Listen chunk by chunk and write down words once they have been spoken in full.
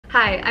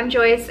Hi, I'm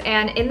Joyce,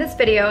 and in this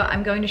video,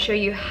 I'm going to show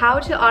you how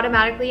to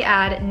automatically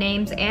add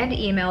names and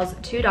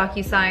emails to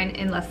DocuSign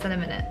in less than a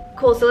minute.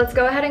 Cool, so let's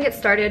go ahead and get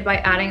started by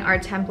adding our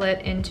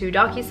template into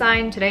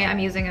DocuSign. Today I'm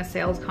using a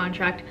sales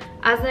contract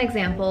as an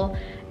example,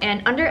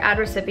 and under add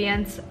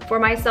recipients, for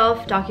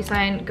myself,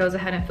 DocuSign goes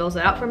ahead and fills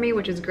it out for me,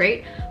 which is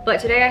great, but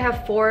today I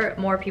have 4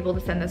 more people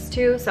to send this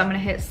to, so I'm gonna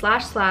hit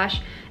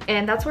 //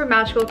 and that's where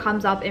Magical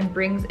comes up and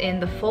brings in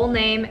the full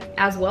name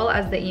as well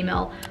as the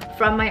email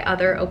from my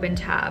other open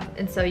tab.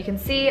 And so you can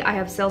see I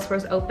have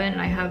Salesforce open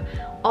and I have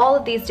all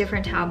of these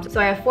different tabs. So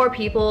I have 4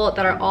 people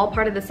that are all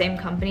part of the same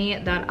company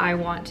that I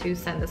want to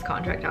send this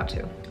contract out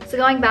to. So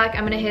going back,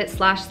 I'm gonna hit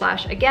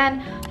 //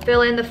 again,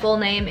 fill in the full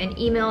name and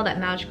email that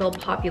Magical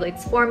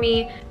populates for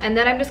me, and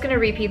then I'm just gonna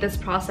repeat this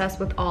process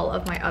with all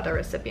of my other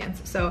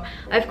recipients. So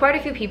I have quite a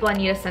few people I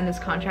need to send this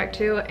contract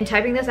to, and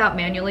typing this out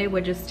manually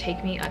would just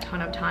take me a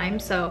ton of time.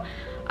 So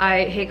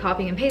I hate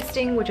copying and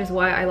pasting, which is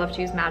why I love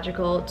to use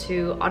Magical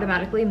to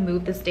automatically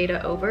move this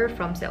data over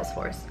from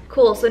Salesforce.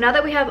 Cool, so now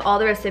that we have all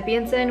the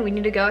recipients in, we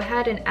need to go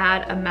ahead and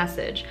add a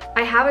message.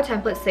 I have a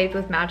template saved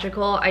with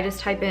Magical. I just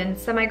type in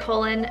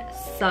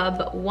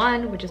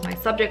 ;sub1, which is my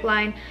subject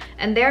line,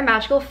 and there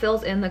Magical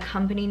fills in the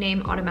company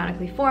name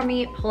automatically for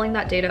me, pulling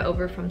that data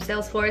over from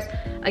Salesforce.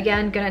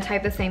 Again, gonna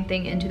type the same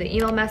thing into the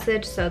email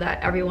message so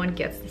that everyone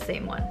gets the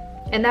same one.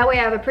 And that way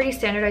I have a pretty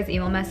standardized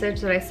email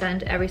message that I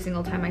send every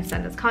single time I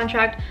send this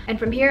contract. And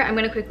from here, I'm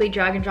gonna quickly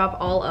drag and drop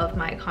all of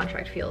my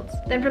contract fields.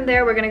 Then from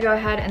there, we're gonna go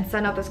ahead and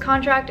send out this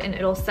contract, and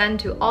it'll send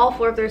to all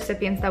 4 of the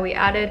recipients that we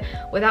added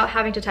without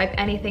having to type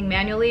anything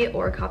manually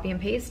or copy and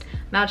paste.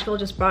 Magical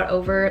just brought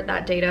over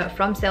that data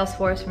from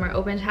Salesforce from our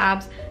open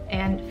tabs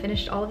and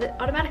finished all of it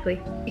automatically.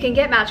 You can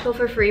get Magical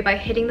for free by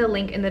hitting the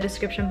link in the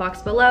description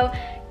box below.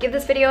 Give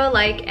this video a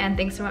like, and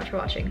thanks so much for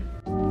watching.